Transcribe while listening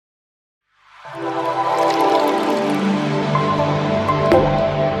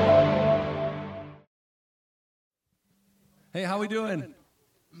Hey, how we doing?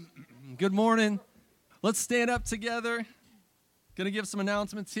 Good morning. Let's stand up together. Gonna give some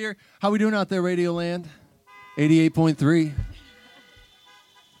announcements here. How we doing out there, Radio Land? 88.3.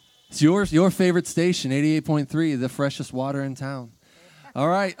 It's your favorite station, 88.3, the freshest water in town. All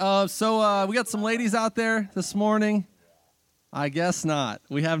right, so we got some ladies out there this morning. I guess not.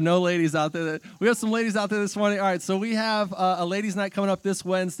 We have no ladies out there. We have some ladies out there this morning. All right, so we have a ladies' night coming up this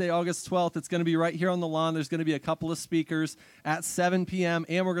Wednesday, August 12th. It's going to be right here on the lawn. There's going to be a couple of speakers at 7 p.m.,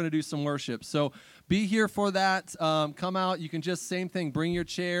 and we're going to do some worship. So be here for that. Come out. You can just, same thing, bring your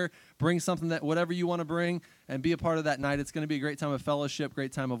chair, bring something, that whatever you want to bring, and be a part of that night. It's going to be a great time of fellowship,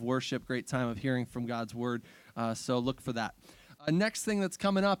 great time of worship, great time of hearing from God's word. So look for that. Next thing that's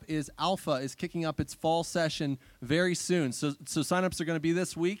coming up is Alpha is kicking up its fall session very soon. So signups are going to be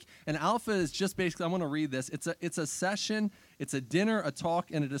this week. And Alpha is just basically, I'm going to read this. It's a session, it's a dinner, a talk,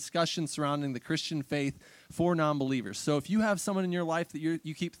 and a discussion surrounding the Christian faith for non-believers. So if you have someone in your life that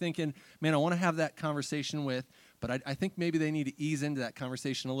you keep thinking, man, I want to have that conversation with, but I think maybe they need to ease into that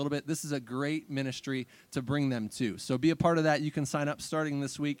conversation a little bit, this is a great ministry to bring them to. So be a part of that. You can sign up starting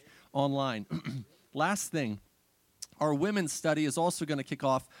this week online. Last thing. Our women's study is also going to kick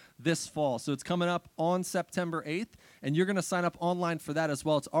off this fall. So it's coming up on September 8th, and you're going to sign up online for that as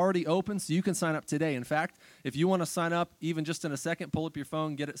well. It's already open, so you can sign up today. In fact, if you want to sign up even just in a second, pull up your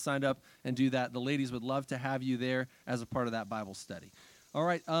phone, get it signed up, and do that. The ladies would love to have you there as a part of that Bible study. All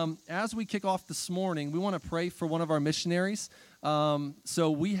right, as we kick off this morning, we want to pray for one of our missionaries. So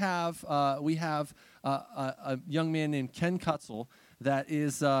we have a young man named Ken Kutzel. That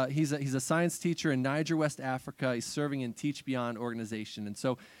is, he's a science teacher in Niger, West Africa. He's serving in Teach Beyond organization. And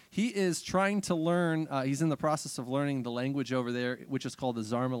so he is trying to learn, he's in the process of learning the language over there, which is called the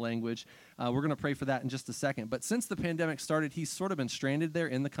Zarma language. We're going to pray for that in just a second. But since the pandemic started, he's sort of been stranded there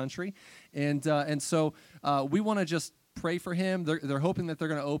in the country. And so we want to just pray for him. They're hoping that they're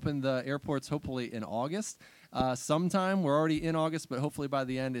going to open the airports hopefully in August. Sometime. We're already in August, but hopefully by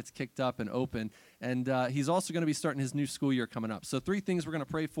the end it's kicked up and open. And he's also going to be starting his new school year coming up. So 3 things we're going to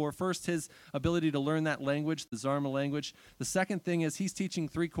pray for. First, his ability to learn that language, the Zarma language. The second thing is he's teaching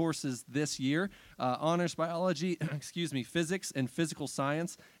 3 courses this year, honors biology, physics, and physical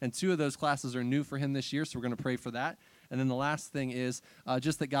science. And 2 of those classes are new for him this year, so we're going to pray for that. And then the last thing is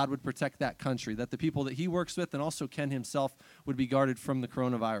just that God would protect that country, that the people that he works with and also Ken himself would be guarded from the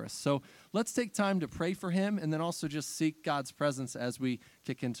coronavirus. So let's take time to pray for him and then also just seek God's presence as we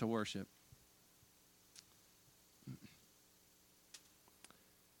kick into worship.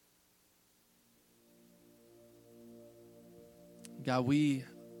 God, we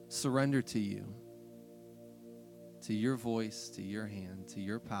surrender to you, to your voice, to your hand, to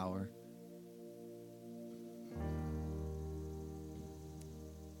your power.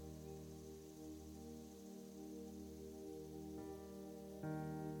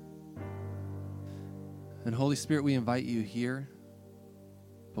 And Holy Spirit, we invite you here,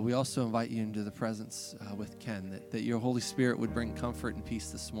 but we also invite you into the presence with Ken, that your Holy Spirit would bring comfort and peace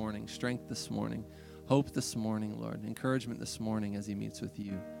this morning, strength this morning, hope this morning, Lord, encouragement this morning as he meets with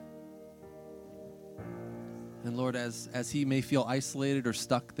you. And Lord, as he may feel isolated or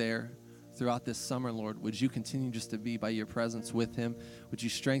stuck there throughout this summer, Lord, would you continue just to be by your presence with him? Would you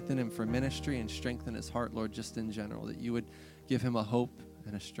strengthen him for ministry and strengthen his heart, Lord, just in general, that you would give him a hope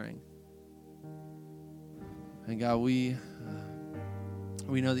and a strength. And God, we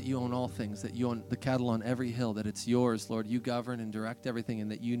know that you own all things, that you own the cattle on every hill, that it's yours, Lord. You govern and direct everything and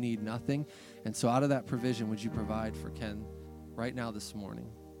that you need nothing. And so out of that provision, would you provide for Ken right now this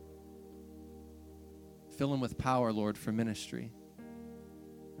morning? Fill him with power, Lord, for ministry.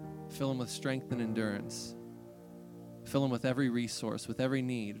 Fill him with strength and endurance. Fill him with every resource, with every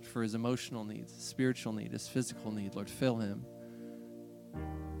need for his emotional needs, his spiritual need, his physical need. Lord, fill him.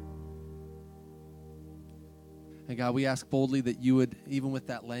 And God, we ask boldly that you would, even with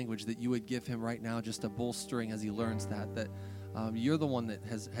that language, that you would give him right now just a bolstering as he learns that you're the one that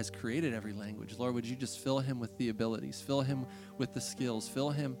has created every language. Lord, would you just fill him with the abilities, fill him with the skills, fill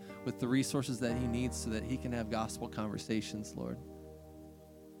him with the resources that he needs so that he can have gospel conversations, Lord.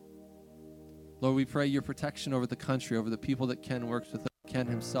 Lord, we pray your protection over the country, over the people that Ken works with, Ken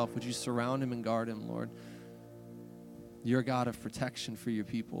himself. Would you surround him and guard him, Lord? You're a God of protection for your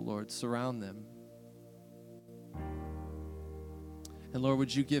people, Lord. Surround them. And Lord,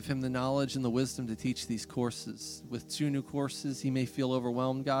 would you give him the knowledge and the wisdom to teach these courses? With 2 new courses, he may feel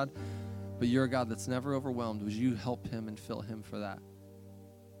overwhelmed, God, but you're a God that's never overwhelmed. Would you help him and fill him for that?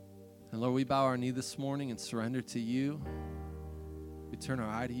 And Lord, we bow our knee this morning and surrender to you. We turn our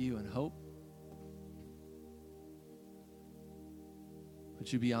eye to you in hope.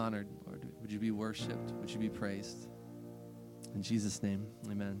 Would you be honored, Lord? Would you be worshiped? Would you be praised? In Jesus' name,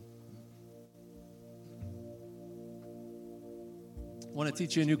 amen. I want to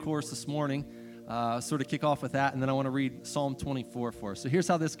teach you a new course this morning, sort of kick off with that, and then I want to read Psalm 24 for us. So here's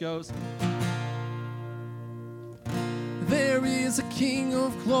how this goes. There is a King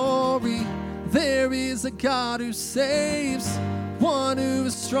of glory. There is a God who saves, one who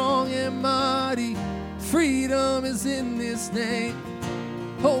is strong and mighty. Freedom is in His name.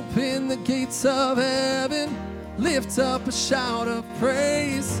 Open the gates of heaven. Lift up a shout of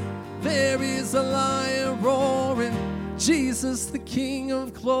praise. There is a lion roaring. Jesus, the King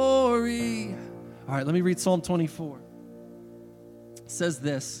of glory. All right, let me read Psalm 24. It says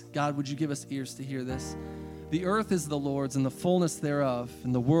this. God, would you give us ears to hear this? The earth is the Lord's and the fullness thereof,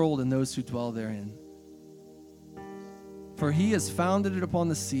 and the world and those who dwell therein. For He has founded it upon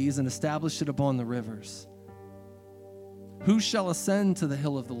the seas and established it upon the rivers. Who shall ascend to the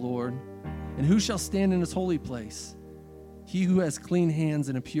hill of the Lord? And who shall stand in His holy place? He who has clean hands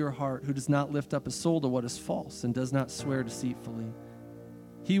and a pure heart, who does not lift up his soul to what is false and does not swear deceitfully.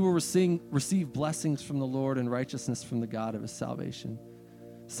 He will receive blessings from the Lord and righteousness from the God of his salvation.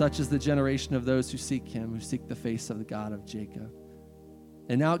 Such is the generation of those who seek Him, who seek the face of the God of Jacob.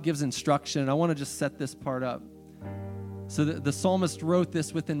 And now it gives instruction, and I want to just set this part up. So the psalmist wrote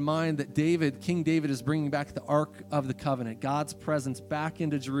this with in mind that King David is bringing back the Ark of the Covenant, God's presence back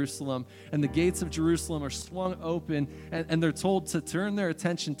into Jerusalem, and the gates of Jerusalem are swung open, and they're told to turn their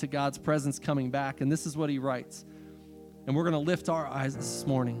attention to God's presence coming back, and this is what he writes. And we're going to lift our eyes this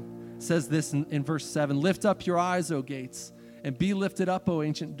morning. It says this in verse 7, "Lift up your eyes, O gates, and be lifted up, O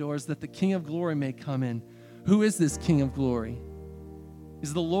ancient doors, that the King of glory may come in." Who is this King of glory?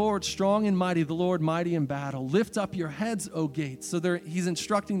 Is the Lord strong and mighty, the Lord mighty in battle. Lift up your heads, O gates. So he's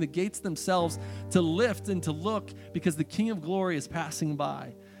instructing the gates themselves to lift and to look because the King of glory is passing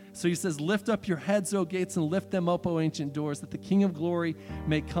by. So he says, lift up your heads, O gates, and lift them up, O ancient doors, that the King of glory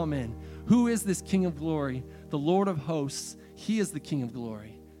may come in. Who is this King of glory? The Lord of hosts. He is the King of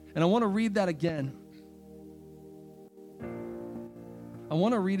glory. And I want to read that again. I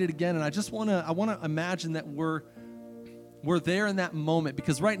want to read it again, and I want to imagine that we're there in that moment,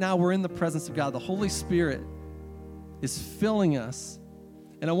 because right now we're in the presence of God. The Holy Spirit is filling us.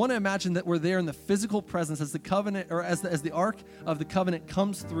 And I want to imagine that we're there in the physical presence as the covenant, or as the Ark of the Covenant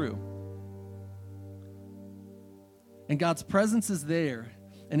comes through. And God's presence is there,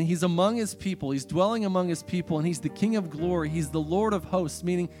 and He's among His people. He's dwelling among His people, and He's the King of glory. He's the Lord of hosts,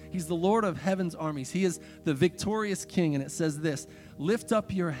 meaning He's the Lord of heaven's armies. He is the victorious King, and it says this, "Lift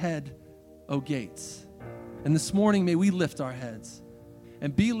up your head, O gates." And this morning, may we lift our heads.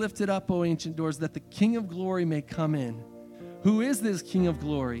 "And be lifted up, O ancient doors, that the King of glory may come in." Who is this King of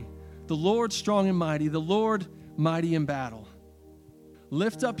glory? The Lord strong and mighty, the Lord mighty in battle.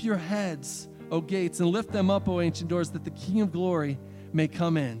 Lift up your heads, O gates, and lift them up, O ancient doors, that the King of glory may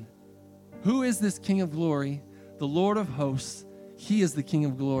come in. Who is this King of glory? The Lord of hosts. He is the King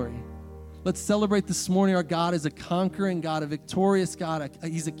of glory. Let's celebrate this morning. Our God is a conquering God, a victorious God.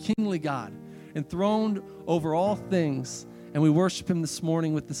 He's a kingly God, enthroned over all things, and we worship Him this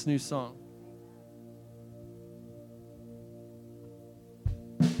morning with this new song.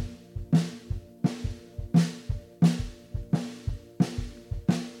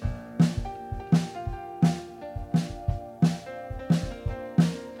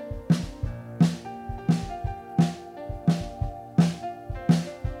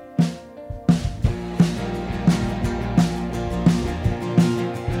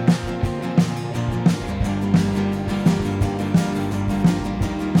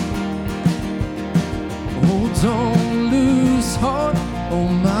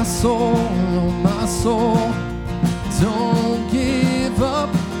 Oh my soul, don't give up.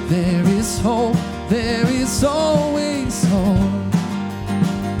 There is hope, there is always hope.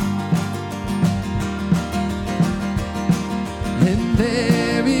 And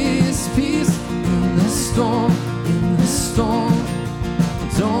there is peace in the storm, in the storm.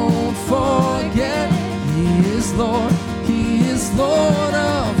 Don't forget, He is Lord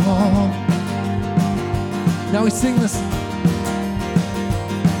of all. Now we sing this.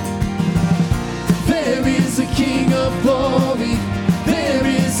 There is a King of glory. There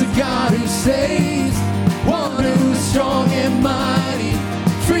is a God who saves, one who is strong and mighty.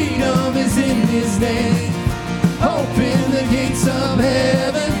 Freedom is in His name. Open the gates of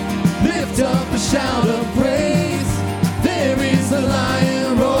heaven. Lift up a shout of praise. There is a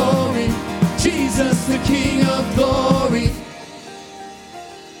lion roaring. Jesus, the King of glory.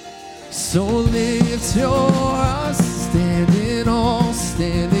 So lift your eyes, stand in awe,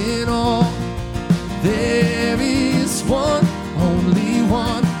 stand in awe. There is one, only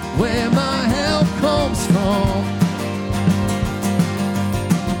one, where my help comes from.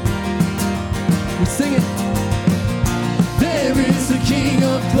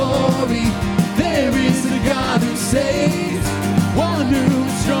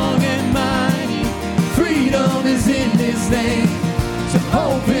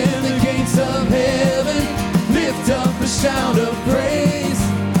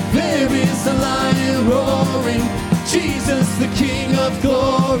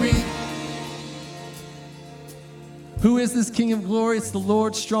 Who is this King of glory? It's the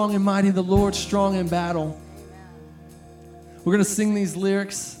Lord strong and mighty, the Lord strong in battle. We're going to sing these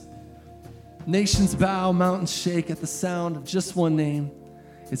lyrics. Nations bow, mountains shake at the sound of just one name.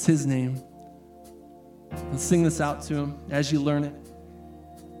 It's his name. Let's sing this out to him as you learn it.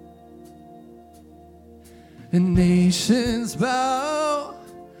 And nations bow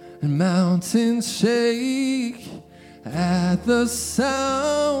and mountains shake at the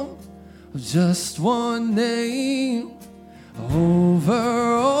sound of just one name. Over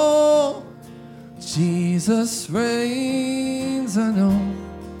all, Jesus reigns. I know.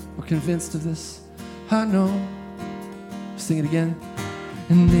 We're convinced of this. I know. Sing it again.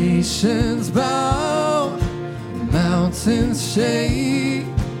 And nations bow, mountains shake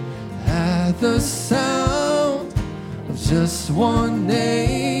at the sound of just one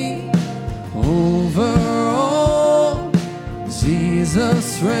name. Over all,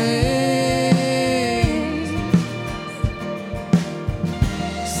 Jesus reigns.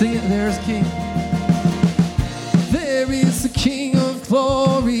 Sing it, there's King. There is a King of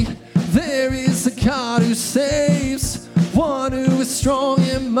glory. There is a God who saves. One who is strong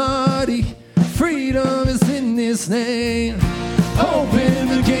and mighty. Freedom is in his name. Open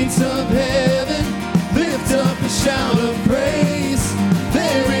the gates of heaven. Lift up a shout of praise.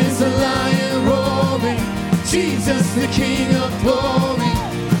 There is a lion roaring. Jesus the King of glory.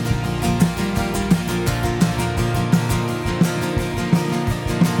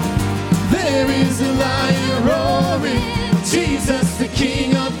 There is a lion roaring. Jesus the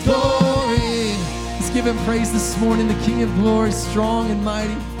King of glory. Let's give him praise this morning. The King of glory, strong and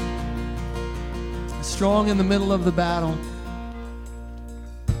mighty. Strong in the middle of the battle.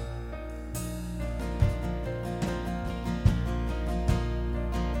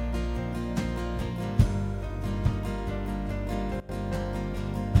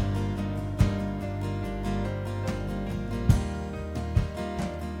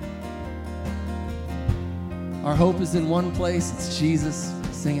 Our hope is in one place. It's Jesus.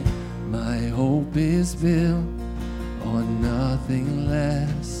 Sing it. My hope is built on nothing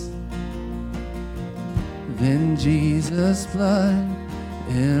less than Jesus' blood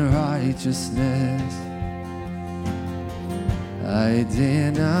and righteousness. I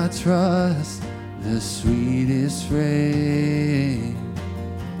dare not trust the sweetest frame,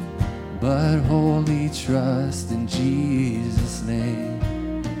 but wholly trust in Jesus' name.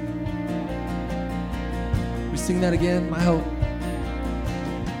 Sing that again. My hope.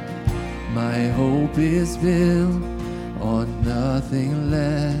 My hope is built on nothing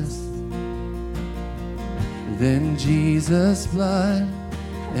less than Jesus' blood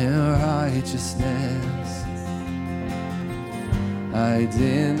and righteousness. I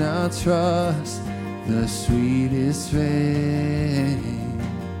dare not trust the sweetest fame,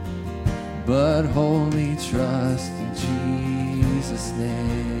 but wholly trust in Jesus'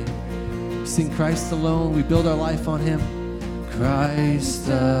 name. Sing Christ alone. We build our life on him. Christ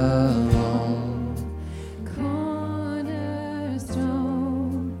alone. Cornerstone,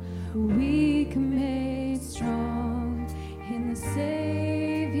 weak made strong in the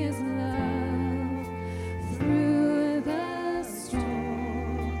Savior's love. Through the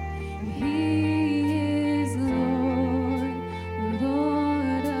storm, he is Lord,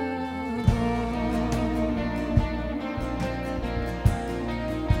 Lord of all.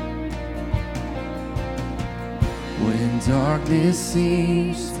 When darkness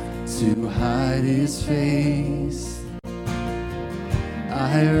seems to hide his face,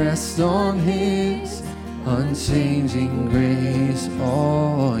 I rest on his unchanging grace.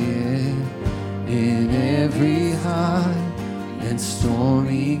 Oh yeah, in every high and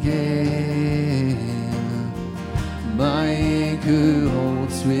stormy gale, my anchor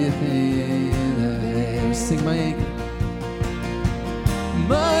holds within the veil. Sing my anchor.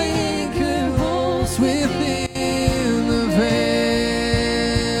 My anchor holds within the veil.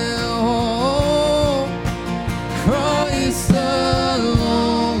 Oh, Christ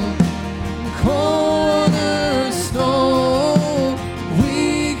alone, cornerstone,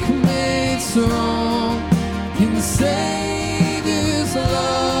 weak made strong in the Savior's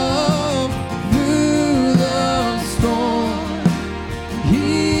love. Through the storm,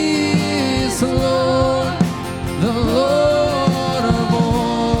 he is Lord, the Lord of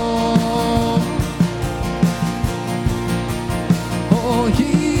all.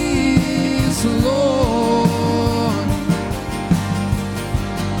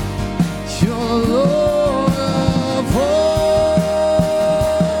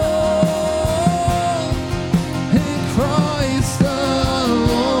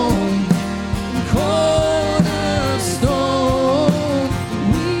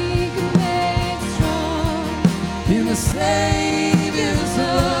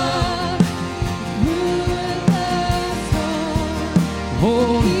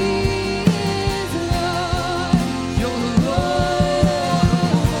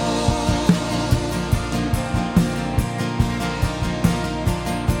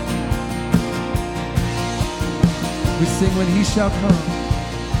 We sing when he shall come.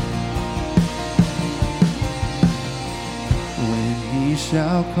 When he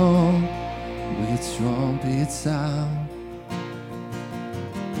shall come with trumpet sound.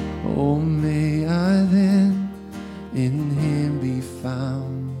 Oh, may I then in him be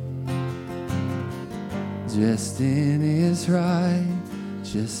found, just in his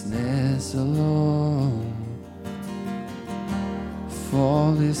righteousness alone,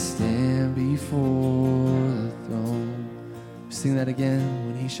 faultless stand before the throne. Sing that again.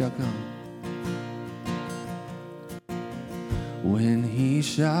 When he shall come. When he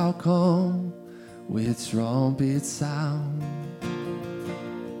shall come with trumpet sound.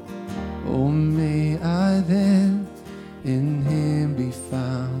 Oh, may I then in him be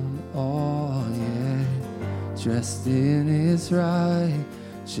found. Oh, yeah. Dressed in his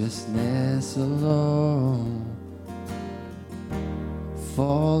righteousness alone,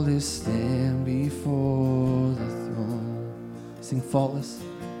 faultless stand before the throne. Sing faultless.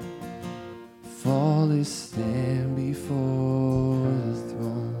 Faultless stand before the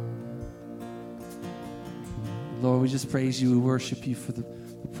throne. Lord, we just praise you. We worship you for the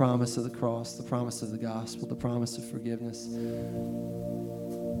promise of the cross, the promise of the gospel, the promise of forgiveness.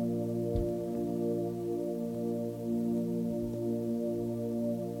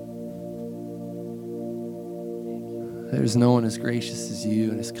 There's no one as gracious as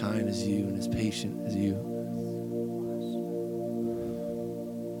you and as kind as you and as patient as you.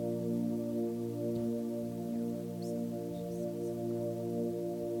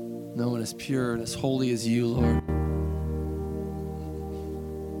 No one as pure and as holy as you, Lord.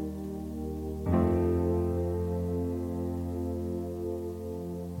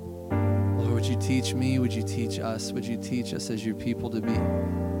 Lord, would you teach me? Would you teach us? Would you teach us as your people to be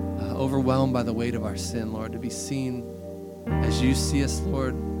overwhelmed by the weight of our sin, Lord, to be seen as you see us,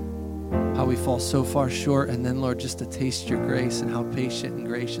 Lord, how we fall so far short, and then, Lord, just to taste your grace and how patient and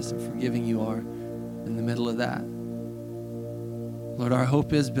gracious and forgiving you are in the middle of that. Lord, our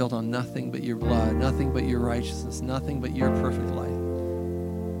hope is built on nothing but your blood, nothing but your righteousness, nothing but your perfect life.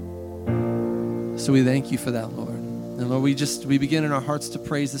 So we thank you for that, Lord. And Lord, we begin in our hearts to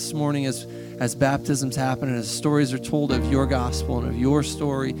praise this morning as baptisms happen and as stories are told of your gospel and of your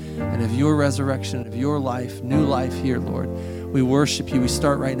story and of your resurrection, of your life, new life here, Lord. We worship you. We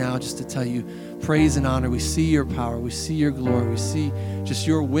start right now just to tell you praise and honor. We see your power. We see your glory. We see just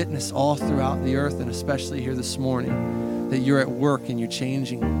your witness all throughout the earth and especially here this morning, that you're at work and you're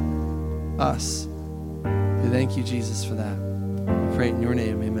changing us. We thank you, Jesus, for that. We pray in your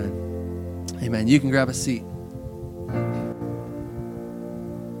name. Amen. Amen. You can grab a seat.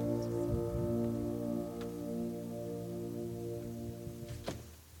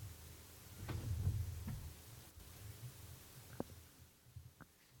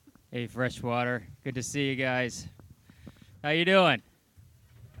 Hey, Freshwater. Good to see you guys. How you doing?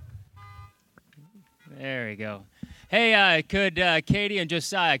 There we go. Hey, could Katie and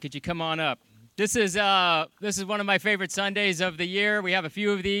Josiah, could you come on up? This is one of my favorite Sundays of the year. We have a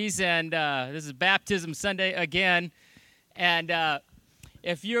few of these, and this is Baptism Sunday again. And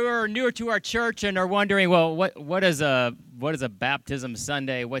if you're newer to our church and are wondering, well, what is a Baptism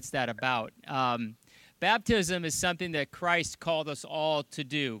Sunday? What's that about? Baptism is something that Christ called us all to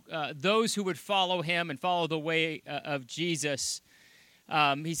do. Those who would follow him and follow the way of Jesus,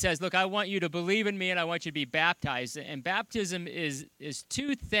 he says, look, I want you to believe in me and I want you to be baptized. And baptism is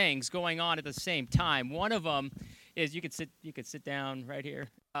two things going on at the same time. One of them is, you could sit down right here.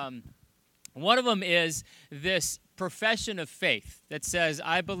 One of them is this profession of faith that says,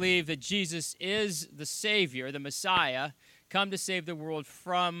 I believe that Jesus is the Savior, the Messiah, come to save the world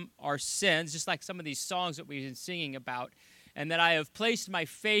from our sins, just like some of these songs that we've been singing about, and that I have placed my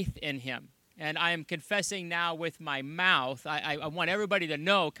faith in him. And I am confessing now with my mouth, I want everybody to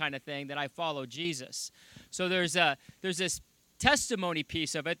know kind of thing, that I follow Jesus. So there's this testimony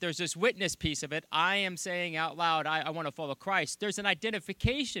piece of it. There's this witness piece of it. I am saying out loud, I want to follow Christ. There's an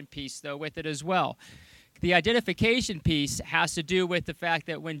identification piece, though, with it as well. The identification piece has to do with the fact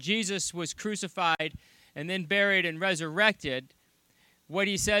that when Jesus was crucified and then buried and resurrected, what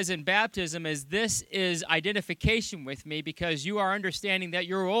he says in baptism is, this is identification with me, because you are understanding that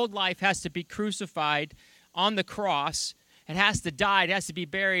your old life has to be crucified on the cross. It has to die. It has to be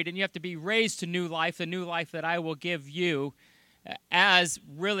buried, and you have to be raised to new life, the new life that I will give you as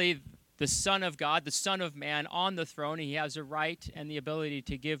really the Son of God, the Son of Man on the throne. He has a right and the ability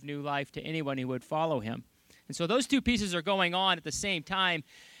to give new life to anyone who would follow him. And so those two pieces are going on at the same time.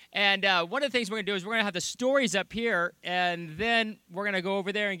 And one of the things we're going to do is we're going to have the stories up here, and then we're going to go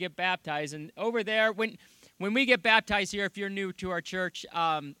over there and get baptized. And over there, when we get baptized here, if you're new to our church,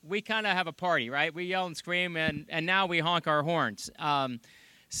 we kind of have a party, right? We yell and scream, and now we honk our horns.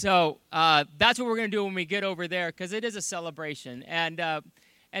 So that's what we're going to do when we get over there, because it is a celebration.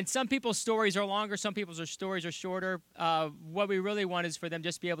 And some people's stories are longer, some people's stories are shorter. What we really want is for them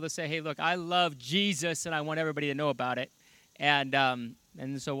just to be able to say, hey, look, I love Jesus, and I want everybody to know about it. And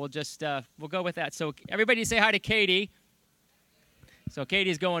so we'll just we'll go with that. So everybody say hi to Katie. So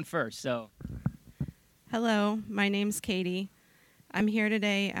Katie's going first. So hello, my name's Katie. I'm here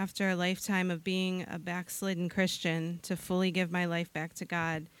today after a lifetime of being a backslidden Christian to fully give my life back to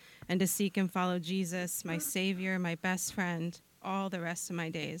God and to seek and follow Jesus, my Savior, my best friend, all the rest of my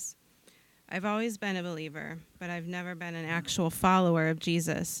days. I've always been a believer, but I've never been an actual follower of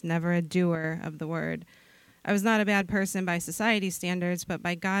Jesus, never a doer of the word. I was not a bad person by society standards, but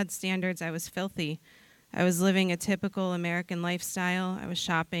by God's standards, I was filthy. I was living a typical American lifestyle. I was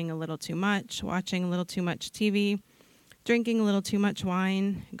shopping a little too much, watching a little too much TV, drinking a little too much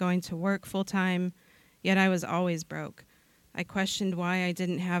wine, going to work full-time, yet I was always broke. I questioned why I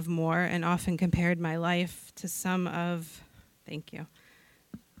didn't have more and often compared my life to some of my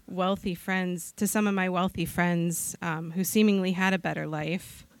wealthy friends who seemingly had a better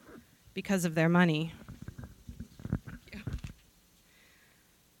life because of their money.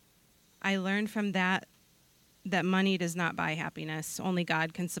 I learned from that money does not buy happiness. Only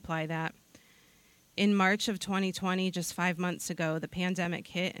God can supply that. In March of 2020, just 5 months ago, the pandemic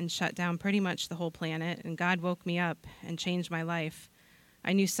hit and shut down pretty much the whole planet, and God woke me up and changed my life.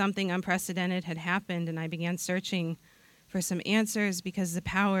 I knew something unprecedented had happened, and I began searching for some answers because the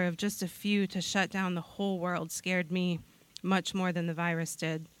power of just a few to shut down the whole world scared me much more than the virus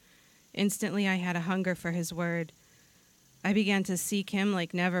did. Instantly, I had a hunger for his word. I began to seek him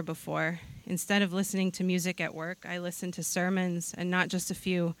like never before. Instead of listening to music at work, I listened to sermons, and not just a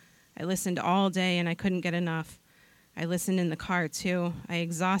few. I listened all day, and I couldn't get enough. I listened in the car, too. I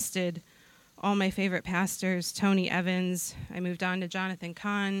exhausted all my favorite pastors, Tony Evans. I moved on to Jonathan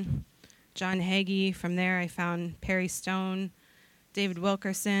Cahn, John Hagee. From there, I found Perry Stone, David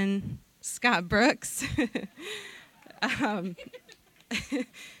Wilkerson, Scott Brooks.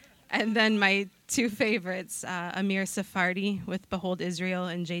 And then my two favorites, Amir Sephardi with Behold Israel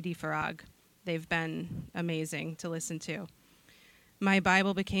and J.D. Farag. They've been amazing to listen to. My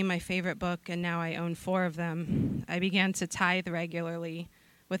Bible became my favorite book, and now I own 4 of them. I began to tithe regularly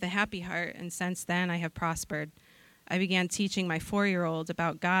with a happy heart, and since then I have prospered. I began teaching my 4-year-old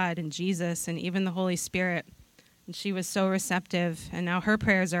about God and Jesus and even the Holy Spirit, and she was so receptive, and now her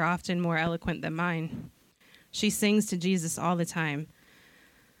prayers are often more eloquent than mine. She sings to Jesus all the time.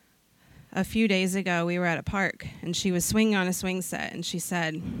 A few days ago, we were at a park, and she was swinging on a swing set, and she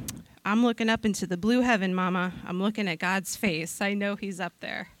said, "I'm looking up into the blue heaven, Mama. I'm looking at God's face. I know he's up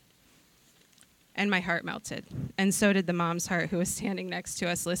there." And my heart melted, and so did the mom's heart who was standing next to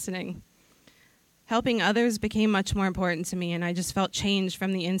us listening. Helping others became much more important to me, and I just felt changed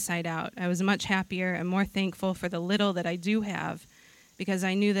from the inside out. I was much happier and more thankful for the little that I do have, because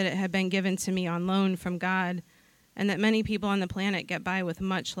I knew that it had been given to me on loan from God, and that many people on the planet get by with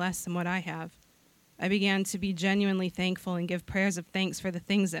much less than what I have. I began to be genuinely thankful and give prayers of thanks for the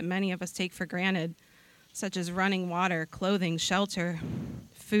things that many of us take for granted, such as running water, clothing, shelter,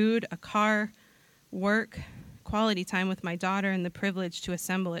 food, a car, work, quality time with my daughter, and the privilege to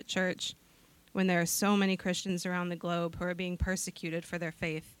assemble at church when there are so many Christians around the globe who are being persecuted for their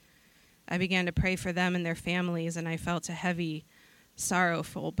faith. I began to pray for them and their families, and I felt a heavy,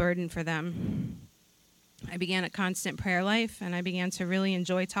 sorrowful burden for them. I began a constant prayer life, and I began to really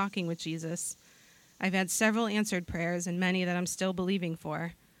enjoy talking with Jesus. I've had several answered prayers and many that I'm still believing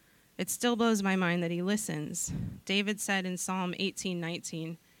for. It still blows my mind that he listens. David said in Psalm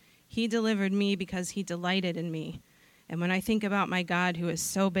 18:19, "He delivered me because he delighted in me." And when I think about my God who is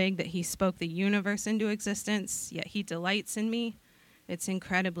so big that he spoke the universe into existence, yet he delights in me, it's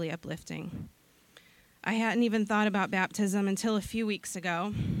incredibly uplifting. I hadn't even thought about baptism until a few weeks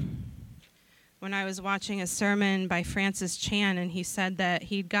ago, when I was watching a sermon by Francis Chan, and he said that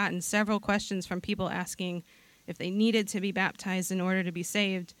he'd gotten several questions from people asking if they needed to be baptized in order to be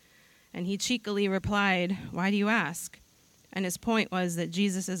saved. And he cheekily replied, "Why do you ask?" And his point was that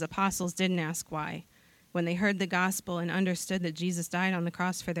Jesus' apostles didn't ask why. When they heard the gospel and understood that Jesus died on the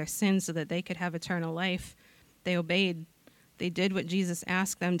cross for their sins so that they could have eternal life, they obeyed. They did what Jesus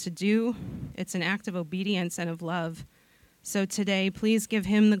asked them to do. It's an act of obedience and of love. So today, please give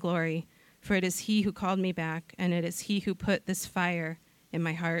him the glory, for it is he who called me back, and it is he who put this fire in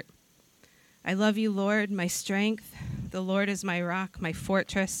my heart. I love you, Lord, my strength. The Lord is my rock, my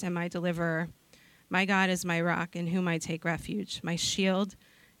fortress, and my deliverer. My God is my rock, in whom I take refuge, my shield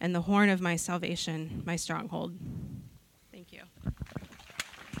and the horn of my salvation, my stronghold. Thank you.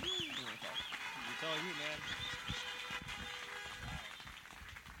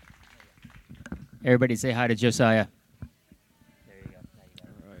 Everybody say hi to Josiah.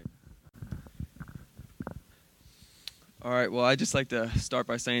 All right, well, I'd just like to start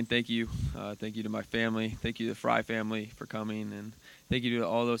by saying thank you. Thank you to my family. Thank you to the Fry family for coming. And thank you to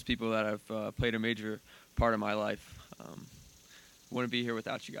all those people that have played a major part of my life. Wouldn't be here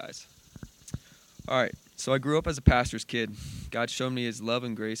without you guys. All right, so I grew up as a pastor's kid. God showed me his love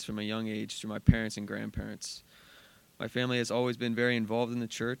and grace from a young age through my parents and grandparents. My family has always been very involved in the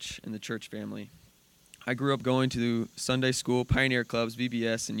church and the church family. I grew up going to Sunday school, pioneer clubs,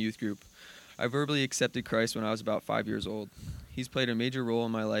 VBS, and youth group. I verbally accepted Christ when I was about 5 years old. He's played a major role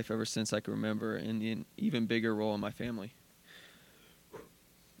in my life ever since I can remember, and an even bigger role in my family.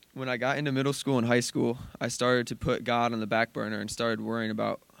 When I got into middle school and high school, I started to put God on the back burner and started worrying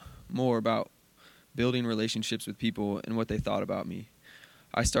more about building relationships with people and what they thought about me.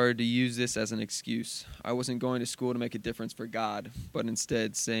 I started to use this as an excuse. I wasn't going to school to make a difference for God, but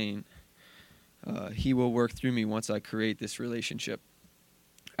instead saying, he will work through me once I create this relationship.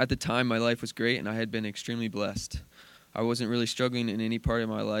 At the time, my life was great, and I had been extremely blessed. I wasn't really struggling in any part of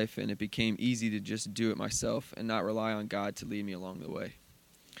my life, and it became easy to just do it myself and not rely on God to lead me along the way.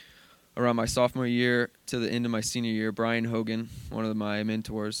 Around my sophomore year to the end of my senior year, Brian Hogan, one of my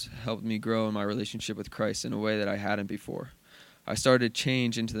mentors, helped me grow in my relationship with Christ in a way that I hadn't before. I started to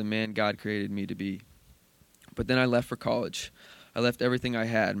change into the man God created me to be. But then I left for college. I left everything I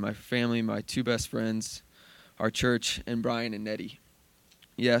had, my family, my two best friends, our church, and Brian and Nettie.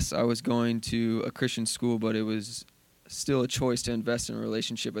 Yes, I was going to a Christian school, but it was still a choice to invest in a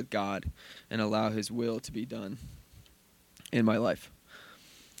relationship with God and allow his will to be done in my life.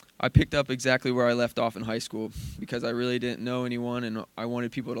 I picked up exactly where I left off in high school because I really didn't know anyone and I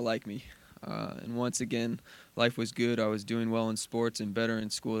wanted people to like me. And once again, life was good. I was doing well in sports and better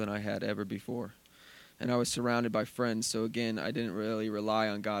in school than I had ever before. And I was surrounded by friends, so again, I didn't really rely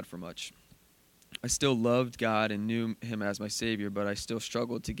on God for much. I still loved God and knew him as my Savior, but I still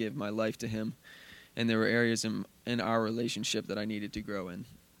struggled to give my life to him, and there were areas in our relationship that I needed to grow in.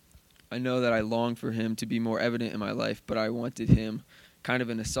 I know that I longed for him to be more evident in my life, but I wanted him, kind of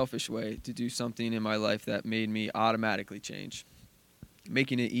in a selfish way, to do something in my life that made me automatically change,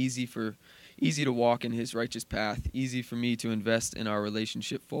 making it easy to walk in his righteous path, easy for me to invest in our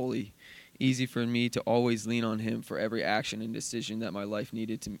relationship fully, easy for me to always lean on him for every action and decision that my life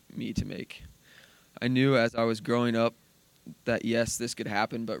needed me to make. I knew as I was growing up that, yes, this could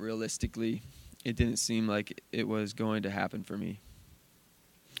happen, but realistically, it didn't seem like it was going to happen for me.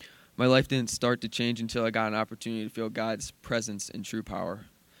 My life didn't start to change until I got an opportunity to feel God's presence in true power.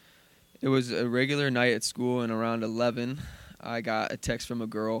 It was a regular night at school, and around 11, I got a text from a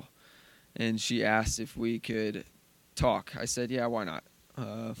girl, and she asked if we could talk. I said, yeah, why not?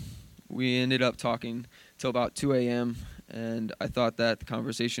 We ended up talking till about 2 a.m., and I thought that the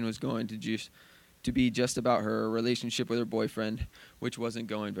conversation was going to be just about her relationship with her boyfriend, which wasn't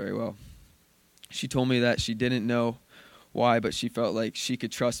going very well. She told me that she didn't know why, but she felt like she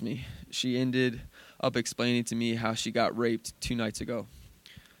could trust me. She ended up explaining to me how she got raped 2 nights ago.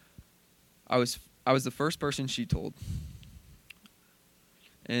 I was the first person she told,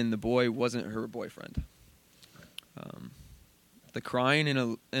 and the boy wasn't her boyfriend. The crying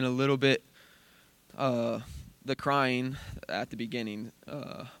the crying at the beginning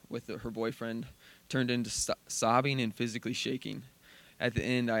with her boyfriend turned into sobbing and physically shaking. At the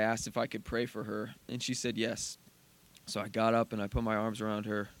end, I asked if I could pray for her, and she said yes. So I got up and I put my arms around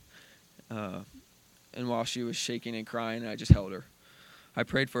her, and while she was shaking and crying, I just held her. I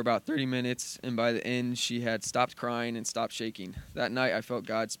prayed for about 30 minutes, and by the end, she had stopped crying and stopped shaking. That night, I felt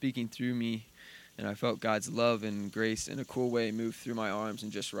God speaking through me, and I felt God's love and grace in a cool way move through my arms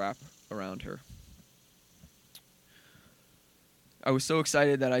and just wrap around her. I was so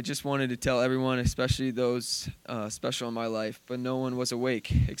excited that I just wanted to tell everyone, especially those special in my life, but no one was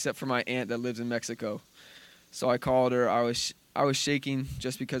awake except for my aunt that lives in Mexico. So I called her. I was shaking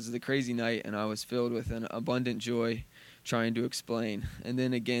just because of the crazy night, and I was filled with an abundant joy trying to explain. And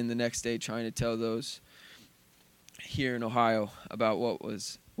then again the next day trying to tell those here in Ohio about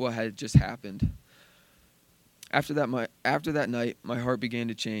what had just happened. After that night, my heart began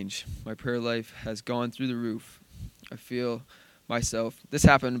to change. My prayer life has gone through the roof. I feel myself. This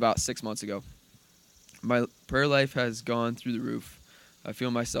happened about 6 months ago. My prayer life has gone through the roof. I feel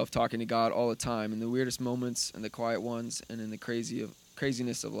myself talking to God all the time in the weirdest moments and the quiet ones and in the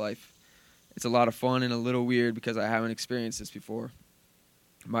craziness of life. It's a lot of fun and a little weird because I haven't experienced this before.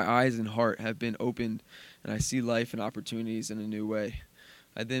 My eyes and heart have been opened, and I see life and opportunities in a new way.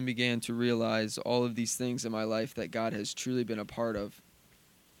 I then began to realize all of these things in my life that God has truly been a part of.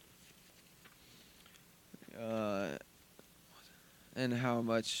 And how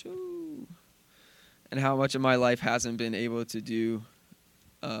much of my life hasn't been able to do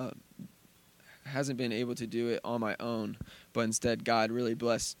it on my own, but instead God really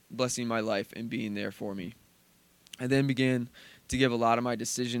blessing my life and being there for me. I then began to give a lot of my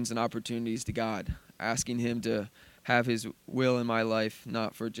decisions and opportunities to God, asking him to have his will in my life,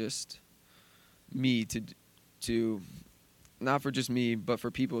 not for just me but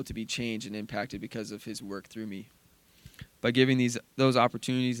for people to be changed and impacted because of his work through me. By giving those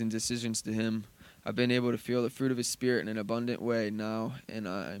opportunities and decisions to him, I've been able to feel the fruit of his Spirit in an abundant way now, and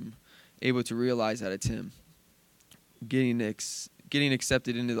I'm able to realize that it's him. Getting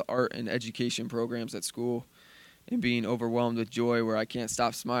accepted into the art and education programs at school, and being overwhelmed with joy where I can't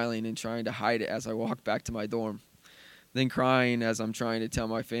stop smiling and trying to hide it as I walk back to my dorm. Then crying as I'm trying to tell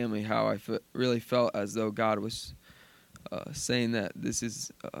my family how I really felt as though God was saying that this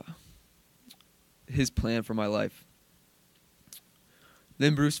is his plan for my life.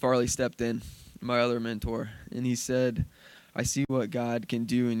 Then Bruce Farley stepped in, my other mentor, and he said, I see what God can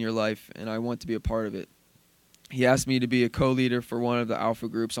do in your life, and I want to be a part of it. He asked me to be a co-leader for one of the Alpha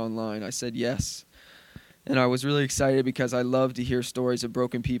groups online. I said yes. And I was really excited because I love to hear stories of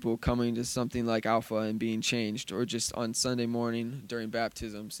broken people coming to something like Alpha and being changed, or just on Sunday morning during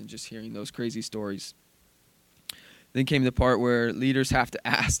baptisms and just hearing those crazy stories. Then came the part where leaders have to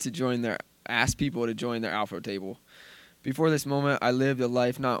ask people to join their Alpha table. Before this moment, I lived a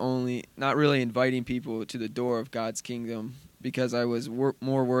life not really inviting people to the door of God's kingdom because I was more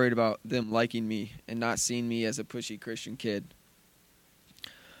worried about them liking me and not seeing me as a pushy Christian kid.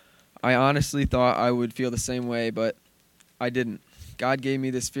 I honestly thought I would feel the same way, but I didn't. God gave me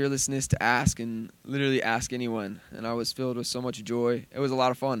this fearlessness to ask and literally ask anyone, and I was filled with so much joy. It was a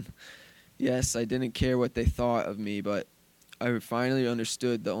lot of fun. Yes, I didn't care what they thought of me, but I finally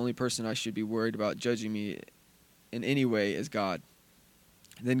understood the only person I should be worried about judging me in any way is God.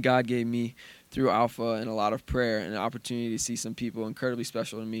 Then God gave me, through Alpha and a lot of prayer, an opportunity to see some people incredibly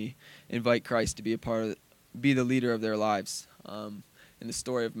special to me invite Christ to be be the leader of their lives. In the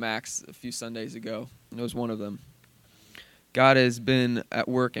story of Max a few Sundays ago, it was one of them. God has been at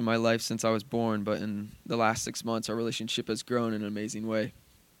work in my life since I was born, but in the last 6 months, our relationship has grown in an amazing way.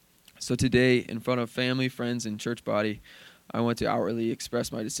 So today, in front of family, friends, and church body, I want to outwardly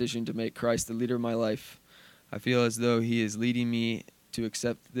express my decision to make Christ the leader of my life. I feel as though he is leading me to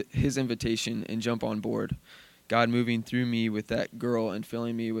accept his invitation and jump on board. God moving through me with that girl and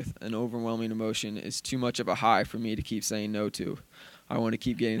filling me with an overwhelming emotion is too much of a high for me to keep saying no to. I want to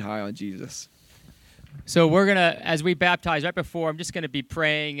keep getting high on Jesus. So we're going to, as we baptize right before, I'm just going to be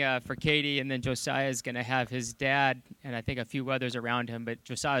praying for Katie, and then Josiah is going to have his dad and I think a few others around him, but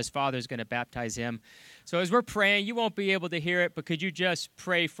Josiah's father is going to baptize him. So as we're praying, you won't be able to hear it, but could you just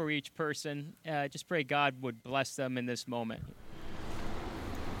pray for each person? Just pray God would bless them in this moment.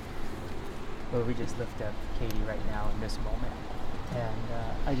 Lord, we just lift up Katie right now in this moment. And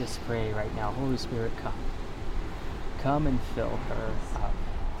I just pray right now, Holy Spirit, come. Come and fill her up.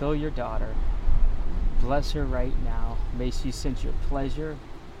 Fill your daughter. Bless her right now. May she sense your pleasure.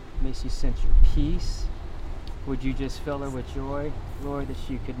 May she sense your peace. Would you just fill her with joy, Lord, that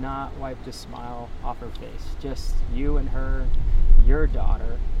she could not wipe the smile off her face. Just you and her, your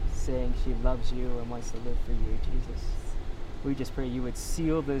daughter, saying she loves you and wants to live for you, Jesus. We just pray you would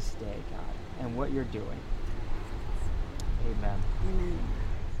seal this day, God, and what you're doing. Amen. Amen.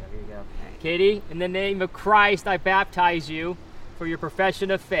 There you go. Katie, in the name of Christ, I baptize you for your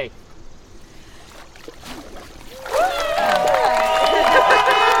profession of faith.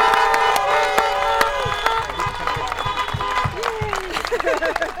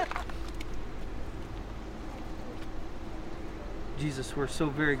 Jesus, we're so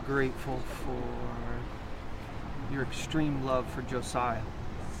very grateful for your extreme love for Josiah,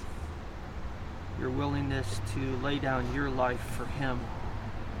 your willingness to lay down your life for him.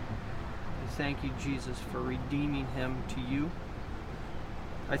 I thank you, Jesus, for redeeming him to you.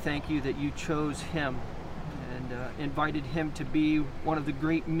 I thank you that you chose him and invited him to be one of the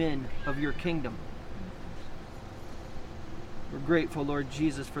great men of your kingdom. We're grateful, Lord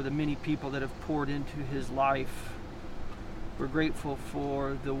Jesus, for the many people that have poured into his life. We're grateful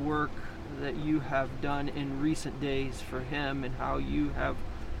for the work that you have done in recent days for him and how you have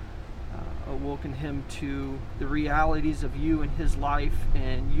awoken him to the realities of you and his life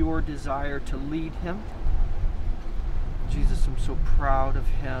and your desire to lead him. Jesus, I'm so proud of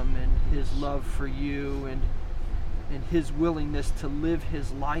him and his love for you and his willingness to live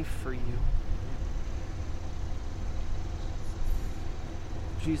his life for you.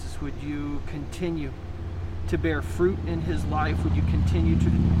 Jesus, would you continue to bear fruit in his life? Would you continue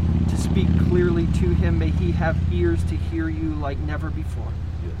to speak clearly to him? May he have ears to hear you like never before.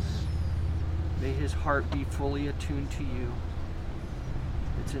 Yes. May his heart be fully attuned to you.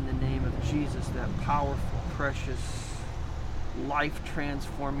 It's in the name of Jesus, that powerful, precious,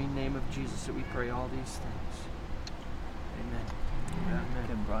 life-transforming name of Jesus, that we pray all these things. Amen. Amen.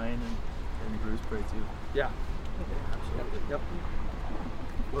 Can Brian and Bruce pray too? Yeah. Absolutely. Yep.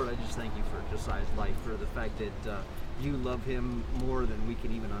 Lord, I just thank you for Josiah's life, for the fact that you love him more than we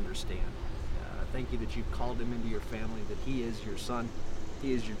can even understand. Thank you that you've called him into your family, that he is your son,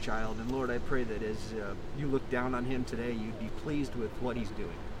 he is your child. And Lord, I pray that as you look down on him today, you'd be pleased with what he's doing.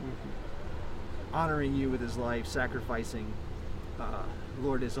 Mm-hmm. Honoring you with his life, sacrificing,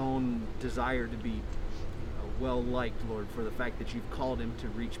 Lord, his own desire to be well-liked, Lord, for the fact that you've called him to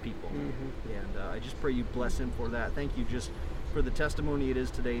reach people. Mm-hmm. And I just pray you bless him for that. Thank you just for the testimony it is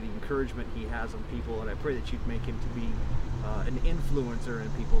today, the encouragement he has on people, and I pray that you'd make him to be an influencer in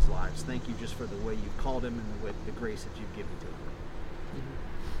people's lives. Thank you just for the way you've called him and the grace that you've given to him.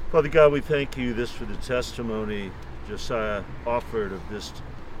 Mm-hmm. Father God, we thank you this for the testimony Josiah offered of this,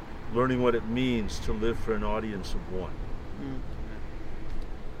 learning what it means to live for an audience of one. Mm-hmm.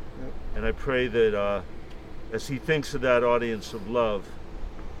 Yep. And I pray that as he thinks of that audience of love,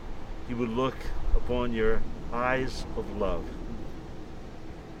 he would look upon your eyes of love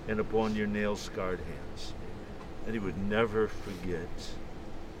and upon your nail-scarred hands. And he would never forget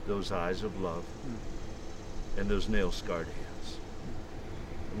those eyes of love and those nail-scarred hands.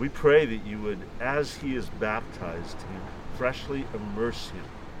 And we pray that you would, as he is baptized, him freshly immerse him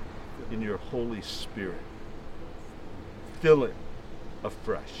in your Holy Spirit. Fill him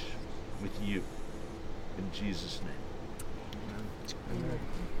afresh with you. In Jesus' name. Amen.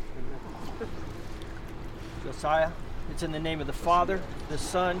 Josiah, it's in the name of the Father, the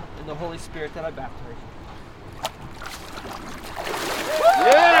Son, and the Holy Spirit that I baptize you.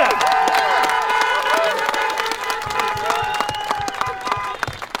 Yeah!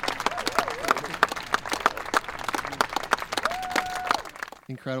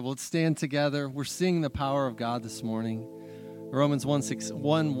 Incredible. Let's stand together. We're seeing the power of God this morning. Romans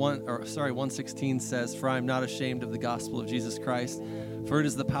 1:16 says, "For I am not ashamed of the gospel of Jesus Christ, for it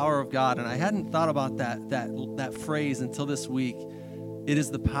is the power of God." And I hadn't thought about that phrase until this week. It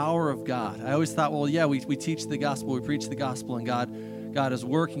is the power of God. I always thought, well, yeah, we teach the gospel, we preach the gospel, and God is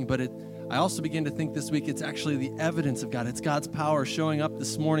working. But I also began to think this week it's actually the evidence of God. It's God's power showing up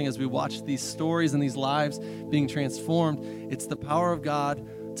this morning as we watch these stories and these lives being transformed. It's the power of God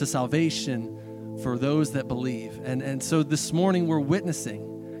to salvation for those that believe. And so this morning we're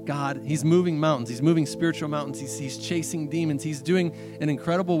witnessing God. He's moving mountains. He's moving spiritual mountains. He's chasing demons. He's doing an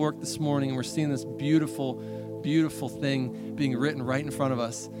incredible work this morning. And we're seeing this beautiful, beautiful thing being written right in front of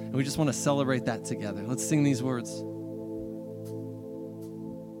us. And we just want to celebrate that together. Let's sing these words.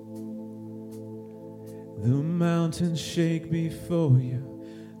 The mountains shake before you.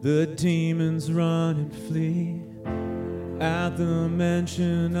 The demons run and flee. At the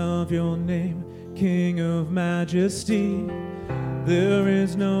mention of your name, King of majesty, there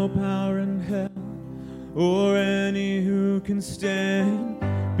is no power in hell or any who can stand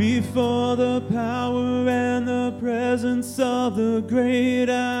before the power and the presence of the great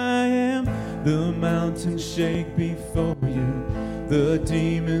I am. The mountains shake before you, the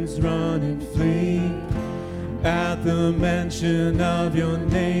demons run and flee. At the mention of your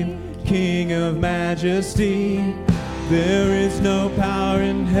name, King of majesty, there is no power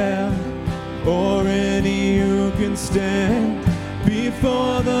in hell or any who can stand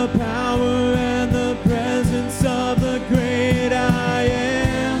before the power and the presence of the great I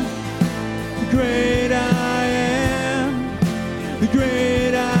am. The great I am. The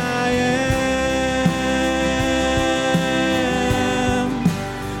great I am.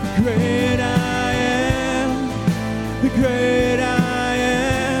 The great I am. The great I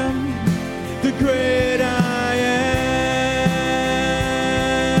am. The great I am.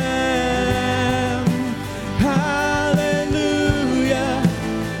 Hallelujah.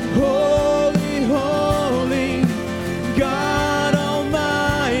 Holy,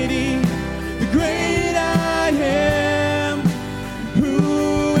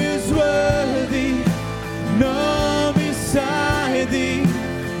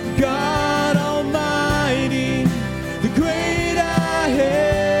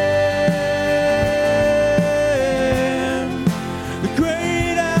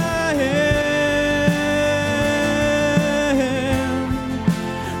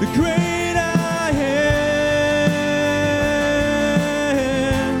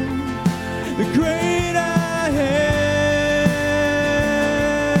 the great I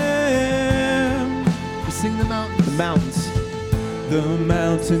am. We sing the mountains. The mountains. The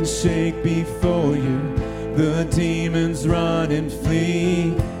mountains shake before you. The demons run and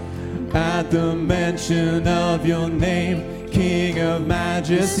flee at the mention of your name, King of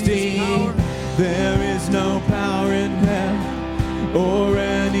majesty. There is no power in hell or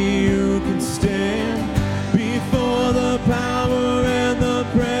any who can stand before the power and the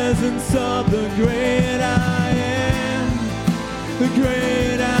presence of the great I am. The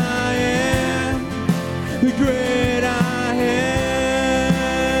great I am. The great I am.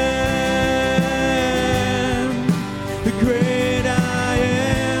 The great I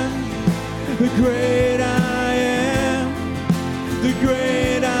am. The great I am. The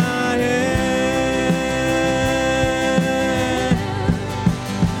great I am.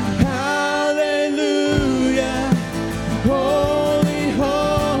 Hallelujah. Holy,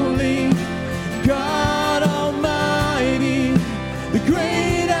 holy, God Almighty, the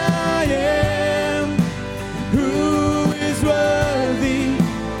great I am, who is worthy,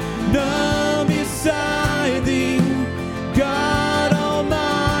 none beside thee, God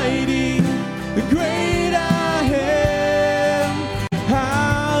Almighty, the great I am.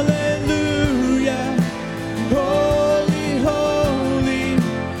 Hallelujah. Holy, holy,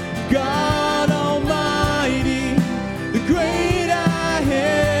 God Almighty, the great I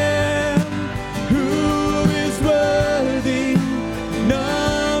am, who is worthy,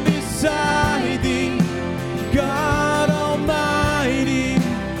 none beside thee, God Almighty,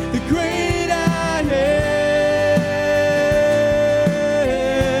 the great I am,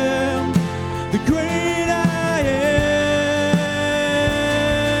 the great I am,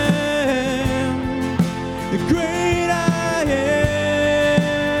 the great I am,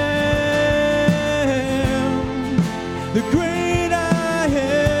 the great I am.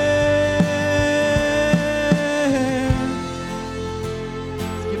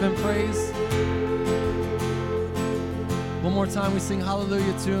 Let's give him praise. One more time, we sing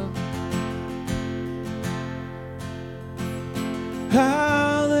hallelujah to him.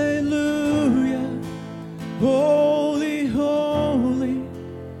 Hallelujah. Holy, holy,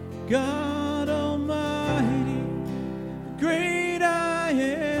 God Almighty, great I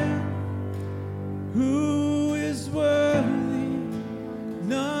am, who is worthy,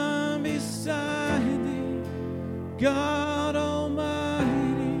 none beside thee, God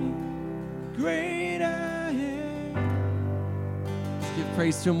Almighty, great I am. Let's give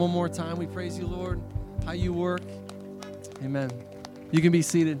praise to him one more time. We praise you, Lord, how you work. Amen. You can be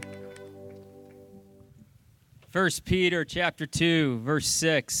seated. 1 Peter chapter 2, verse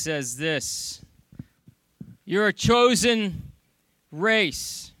 6 says this: You're a chosen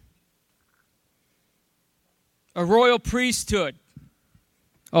race, a royal priesthood,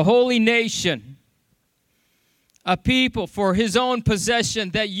 a holy nation, a people for his own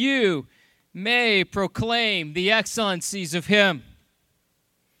possession, that you may proclaim the excellencies of him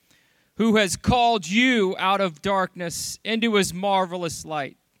who has called you out of darkness into his marvelous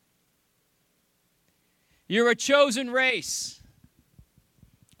light. You're a chosen race,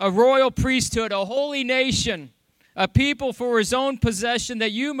 a royal priesthood, a holy nation, a people for his own possession,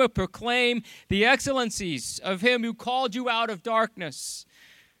 that you may proclaim the excellencies of him who called you out of darkness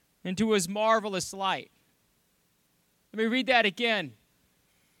into his marvelous light. Let me read that again.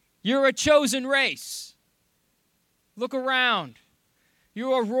 You're a chosen race. Look around.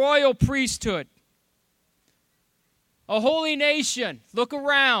 You're a royal priesthood, a holy nation. Look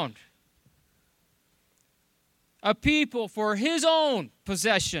around. A people for his own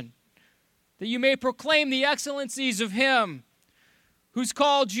possession, that you may proclaim the excellencies of him who's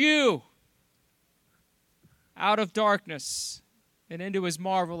called you out of darkness and into his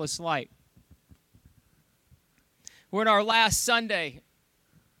marvelous light. We're in our last Sunday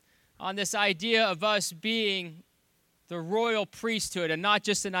on this idea of us being the royal priesthood, and not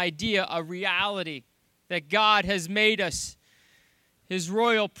just an idea, a reality, that God has made us his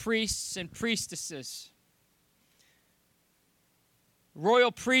royal priests and priestesses.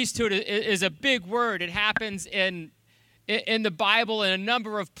 Royal priesthood is a big word. It happens in the Bible in a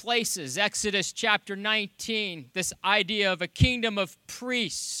number of places. Exodus chapter 19, this idea of a kingdom of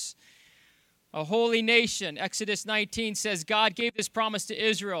priests, a holy nation. Exodus 19 says God gave this promise to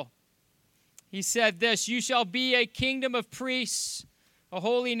Israel. He said this: you shall be a kingdom of priests, a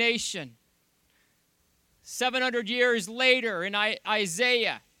holy nation. 700 years later in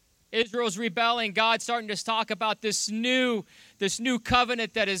Isaiah, Israel's rebelling. God's starting to talk about this new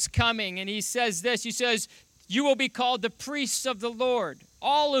covenant that is coming. And he says this, he says, you will be called the priests of the Lord.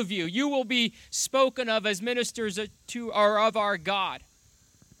 All of you will be spoken of as ministers of our God.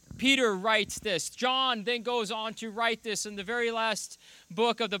 Peter writes this. John then goes on to write this in the very last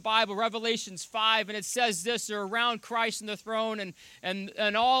book of the Bible, Revelations 5, and it says this: they're around Christ and the throne,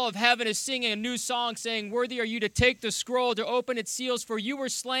 and all of heaven is singing a new song saying, "Worthy are you to take the scroll, to open its seals, for you were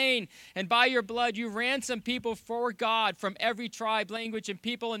slain, and by your blood you ransomed people for God from every tribe, language, and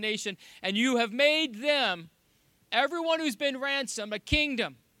people and nation, and you have made them, everyone who's been ransomed, a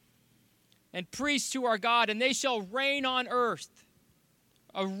kingdom and priests to our God, and they shall reign on earth."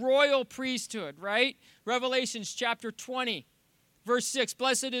 A royal priesthood, right? Revelations chapter 20, verse 6.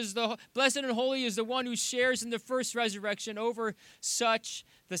 Blessed and holy is the one who shares in the first resurrection. Over such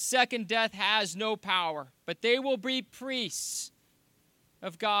the second death has no power, but they will be priests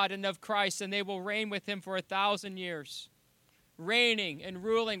of God and of Christ, and they will reign with him for 1,000 years, reigning and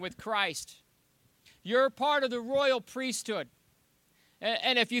ruling with Christ. You're part of the royal priesthood.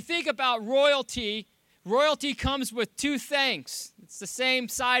 And if you think about royalty, royalty comes with two things. It's the same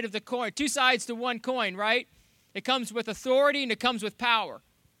side of the coin, two sides to one coin, right? It comes with authority and it comes with power.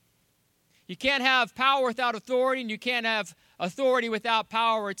 You can't have power without authority, and you can't have authority without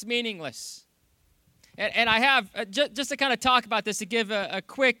power. It's meaningless. And I have, just to kind of talk about this, to give a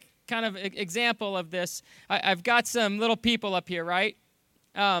quick kind of example of this, I've got some little people up here, right?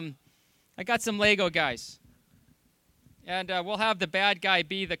 I got some Lego guys. And we'll have the bad guy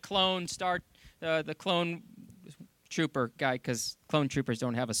be the clone the clone trooper guy, because clone troopers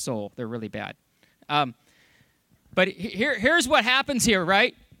don't have a soul. They're really bad. But here's what happens here,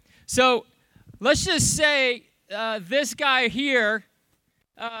 right? So let's just say this guy here,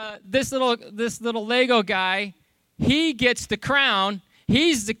 this little Lego guy, he gets the crown.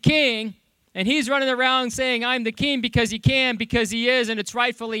 He's the king, and he's running around saying, "I'm the king," because he can, because he is, and it's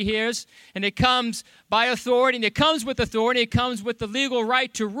rightfully his. And it comes by authority, and it comes with authority. It comes with the legal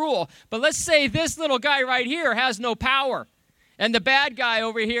right to rule. But let's say this little guy right here has no power, and the bad guy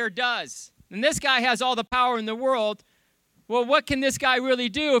over here does. And this guy has all the power in the world. Well, what can this guy really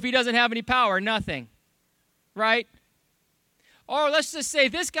do if he doesn't have any power? Nothing, right? Or let's just say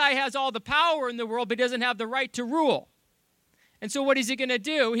this guy has all the power in the world, but he doesn't have the right to rule. And so what is he going to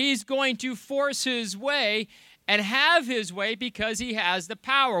do? He's going to force his way and have his way because he has the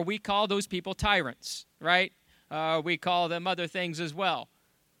power. We call those people tyrants, right? We call them other things as well.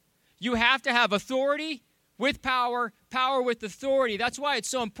 You have to have authority with power, power with authority. That's why it's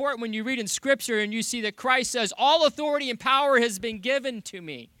so important when you read in Scripture and you see that Christ says, "All authority and power has been given to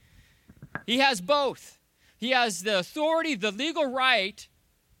me." He has both. He has the authority, the legal right.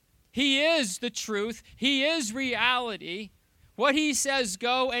 He is the truth. He is reality. What he says,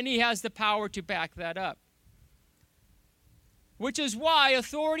 go, and he has the power to back that up. Which is why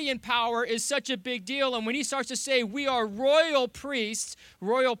authority and power is such a big deal. And when he starts to say we are royal priests,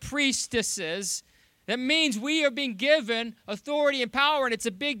 royal priestesses, that means we are being given authority and power. And it's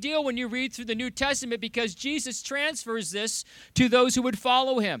a big deal when you read through the New Testament, because Jesus transfers this to those who would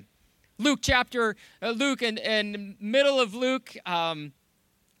follow him. Luke and middle of Luke,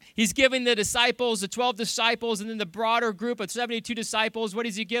 he's giving the disciples, the 12 disciples, and then the broader group of 72 disciples, what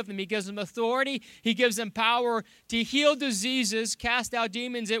does he give them? He gives them authority. He gives them power to heal diseases, cast out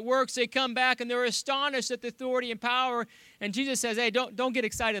demons. It works. They come back, and they're astonished at the authority and power. And Jesus says, hey, don't get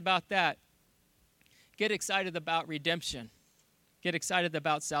excited about that. Get excited about redemption. Get excited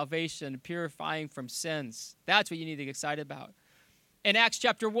about salvation, purifying from sins. That's what you need to get excited about. In Acts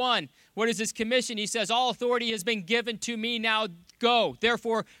chapter 1, what is his commission? He says, all authority has been given to me, now go.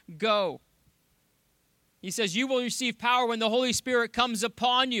 Therefore, go. He says, you will receive power when the Holy Spirit comes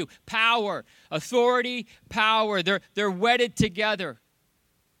upon you. Power, authority, power. They're wedded together.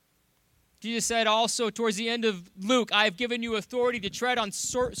 Jesus said also towards the end of Luke, I have given you authority to tread on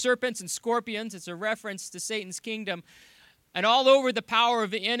serpents and scorpions. It's a reference to Satan's kingdom. And all over the power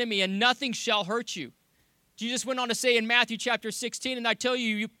of the enemy, and nothing shall hurt you. Jesus went on to say in Matthew chapter 16, and I tell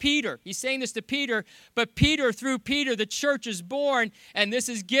you, Peter, he's saying this to Peter, but through Peter, the church is born, and this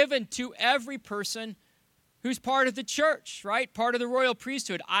is given to every person who's part of the church, right? Part of the royal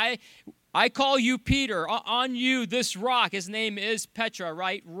priesthood. I call you Peter, on you this rock. His name is Petra,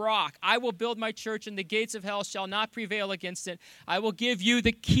 right? Rock. I will build my church, and the gates of hell shall not prevail against it. I will give you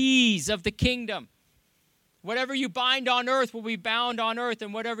the keys of the kingdom. Whatever you bind on earth will be bound on earth,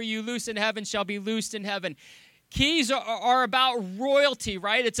 and whatever you loose in heaven shall be loosed in heaven. Keys are about royalty,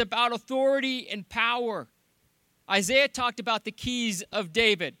 right? It's about authority and power. Isaiah talked about the keys of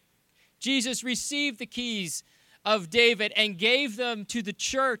David. Jesus received the keys of David and gave them to the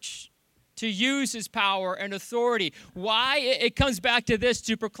church to use his power and authority. Why? It comes back to this,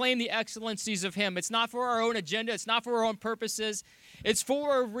 to proclaim the excellencies of him. It's not for our own agenda. It's not for our own purposes. It's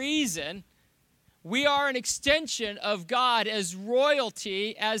for a reason. We are an extension of God as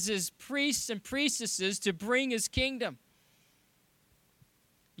royalty, as his priests and priestesses to bring his kingdom.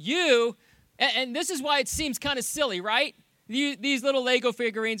 You, and this is why it seems kind of silly, right? These little Lego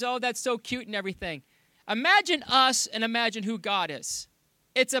figurines, oh, that's so cute and everything. Imagine us and imagine who God is.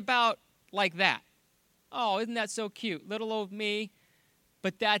 It's about like that. Oh, isn't that so cute? Little old me,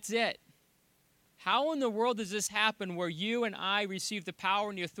 but that's it. How in the world does this happen where you and I receive the power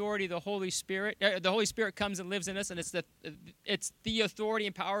and the authority of the Holy Spirit? The Holy Spirit comes and lives in us, and it's the authority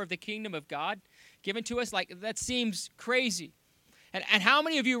and power of the kingdom of God given to us? Like, that seems crazy. And how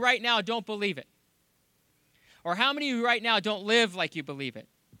many of you right now don't believe it? Or how many of you right now don't live like you believe it?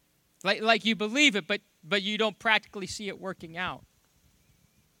 Like you believe it, but you don't practically see it working out.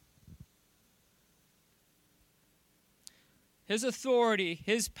 His authority,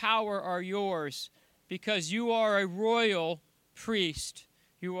 his power are yours because you are a royal priest.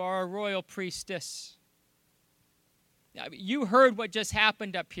 You are a royal priestess. You heard what just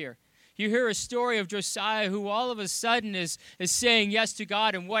happened up here. You hear a story of Josiah who all of a sudden is saying yes to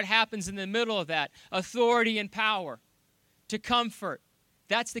God, and what happens in the middle of that? Authority and power to comfort.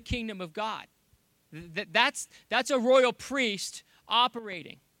 That's the kingdom of God. That's a royal priest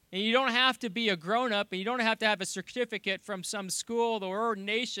operating. And you don't have to be a grown-up, and you don't have to have a certificate from some school or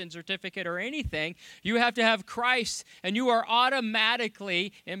ordination certificate or anything. You have to have Christ, and you are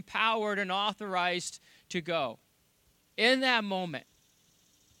automatically empowered and authorized to go. In that moment,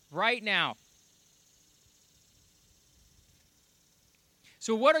 right now.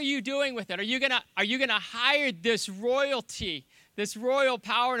 So what are you doing with it? Are you gonna hide this royalty, this royal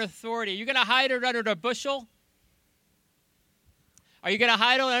power and authority? Are you gonna hide it under a bushel? Are you going to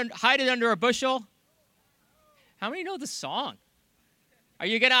hide it under a bushel? How many know the song? Are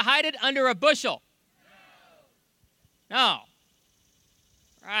you going to hide it under a bushel? No.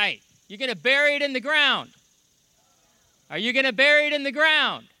 Right. You're going to bury it in the ground. Are you going to bury it in the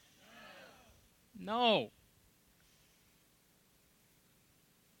ground? No.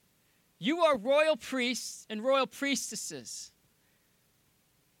 You are royal priests and royal priestesses.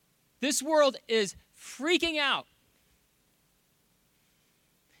 This world is freaking out.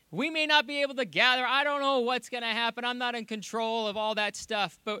 We may not be able to gather. I don't know what's going to happen. I'm not in control of all that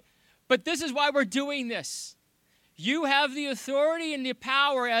stuff. But this is why we're doing this. You have the authority and the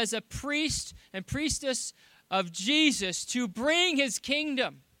power as a priest and priestess of Jesus to bring his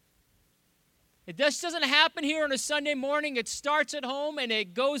kingdom. It just doesn't happen here on a Sunday morning. It starts at home and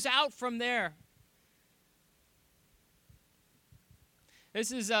it goes out from there.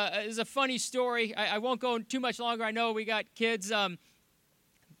 This is a funny story. I won't go too much longer. I know we got kids.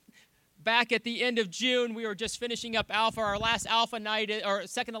 Back at the end of June, we were just finishing up Alpha. Our last Alpha night, or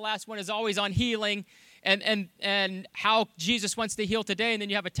second to last one, is always on healing and how Jesus wants to heal today, and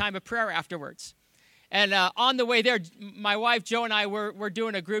then you have a time of prayer afterwards. And on the way there, my wife Jo and I were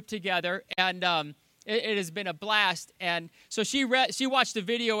doing a group together, and it has been a blast. And so she watched the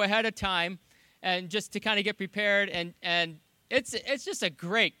video ahead of time, and just to kind of get prepared, and it's just a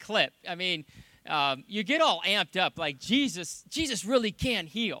great clip. I mean, you get all amped up, like Jesus really can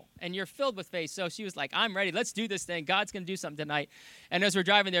heal, and you're filled with faith. So she was like, I'm ready. Let's do this thing. God's going to do something tonight. And as we're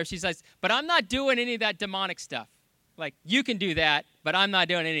driving there, she says, but I'm not doing any of that demonic stuff. Like, you can do that, but I'm not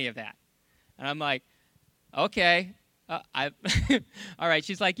doing any of that. And I'm like, okay. All right.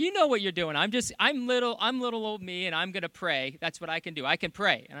 She's like, you know what you're doing. I'm little old me, and I'm going to pray. That's what I can do. I can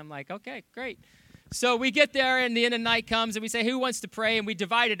pray. And I'm like, okay, great. So we get there, and the end of the night comes, and we say, who wants to pray? And we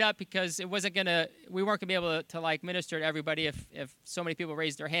divide it up because we weren't going to be able to like minister to everybody if so many people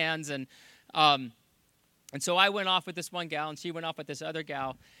raised their hands. And so I went off with this one gal, and she went off with this other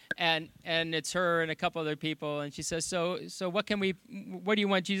gal, and it's her and a couple other people. And she says, so what do you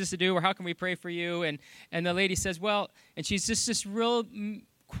want Jesus to do, or how can we pray for you? And the lady says, well, and she's just this real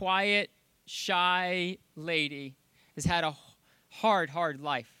quiet, shy lady, has had a hard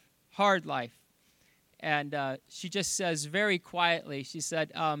life. And she just says very quietly, she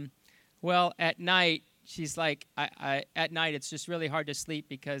said, well, at night, she's like, at night it's just really hard to sleep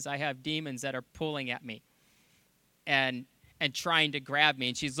because I have demons that are pulling at me and trying to grab me.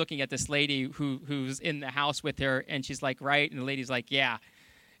 And she's looking at this lady who's in the house with her, and she's like, right? And the lady's like, yeah.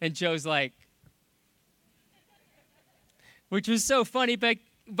 And Joe's like, which was so funny, but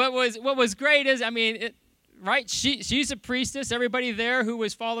what was great is, I mean, right? She's a priestess. Everybody there who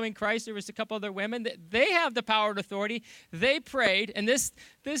was following Christ, there was a couple other women. They have the power and authority. They prayed, and this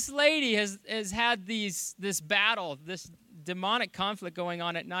lady has had this battle, this demonic conflict going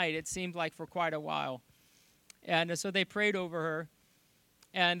on at night. It seemed like for quite a while, and so they prayed over her,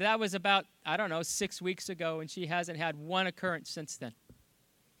 and that was about 6 weeks ago, and she hasn't had one occurrence since then.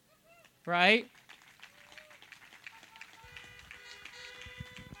 Right?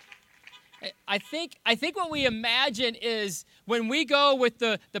 I think what we imagine is when we go with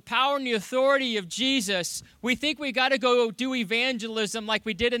the power and the authority of Jesus, we think we got to go do evangelism like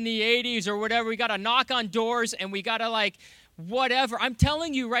we did in the 80s or whatever. We got to knock on doors and we got to like whatever. I'm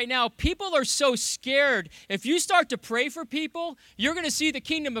telling you right now, people are so scared. If you start to pray for people, you're going to see the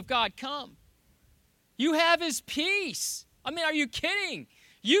kingdom of God come. You have his peace. I mean, are you kidding?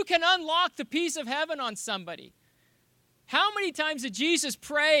 You can unlock the peace of heaven on somebody. How many times did Jesus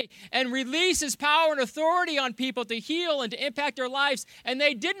pray and release his power and authority on people to heal and to impact their lives? And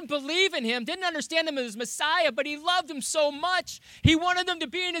they didn't believe in him, didn't understand him as Messiah, but he loved them so much. He wanted them to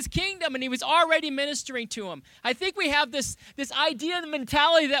be in his kingdom, and he was already ministering to them. I think we have this idea and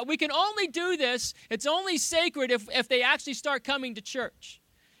mentality that we can only do this, it's only sacred if they actually start coming to church,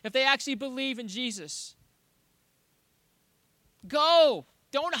 if they actually believe in Jesus. Go.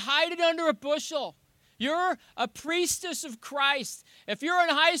 Don't hide it under a bushel. You're a priestess of Christ. If you're in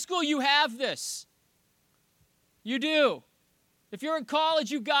high school, you have this. You do. If you're in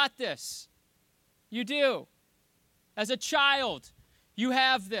college, you got this. You do. As a child, you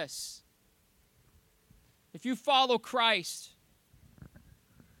have this. If you follow Christ,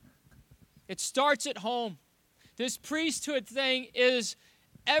 it starts at home. This priesthood thing is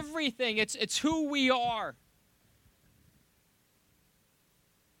everything. It's who we are.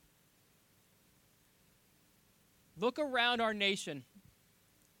 Look around our nation.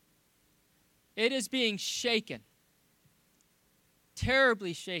 It is being shaken,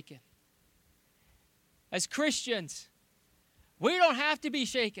 terribly shaken. As Christians, we don't have to be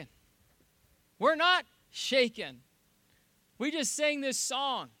shaken. We're not shaken. We just sang this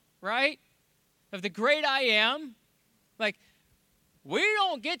song, right? Of the great I am. Like, we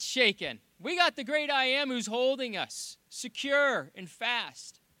don't get shaken. We got the great I am who's holding us secure and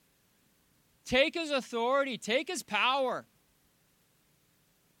fast. Take his authority. Take his power.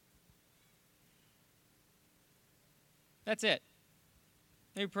 That's it.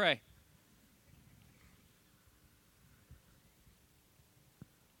 Let me pray.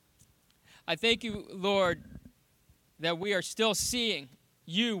 I thank you, Lord, that we are still seeing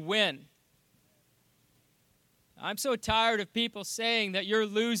you win. I'm so tired of people saying that you're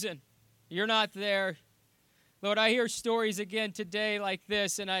losing. You're not there. Lord, I hear stories again today like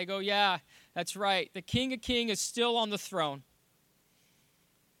this, and I go, yeah, that's right. The King of Kings is still on the throne.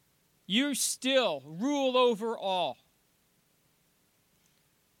 You still rule over all.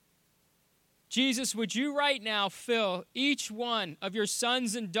 Jesus, would you right now fill each one of your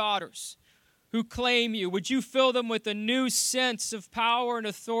sons and daughters who claim you? Would you fill them with a new sense of power and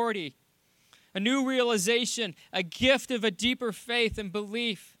authority, a new realization, a gift of a deeper faith and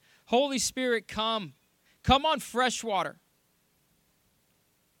belief? Holy Spirit, come. Come on fresh water.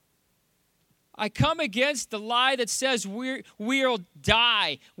 I come against the lie that says we'll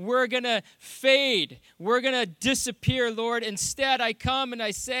die. We're going to fade. We're going to disappear, Lord. Instead, I come and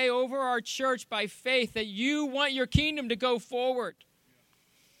I say over our church by faith that you want your kingdom to go forward.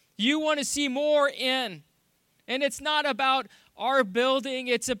 You want to see more in. And it's not about our building.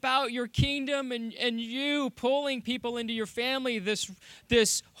 It's about your kingdom and you pulling people into your family,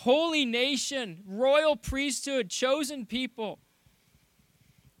 this holy nation, royal priesthood, chosen people.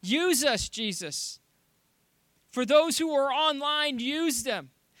 Use us, Jesus. For those who are online, use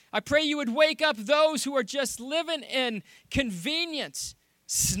them. I pray you would wake up those who are just living in convenience.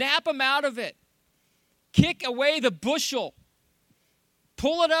 Snap them out of it. Kick away the bushel.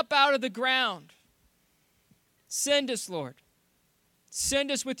 Pull it up out of the ground. Send us, Lord. Send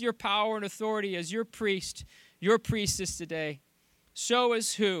us with your power and authority as your priest, your priestess today. Show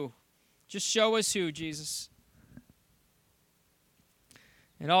us who. Just show us who, Jesus.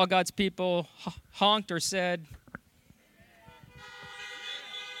 And all God's people honked or said,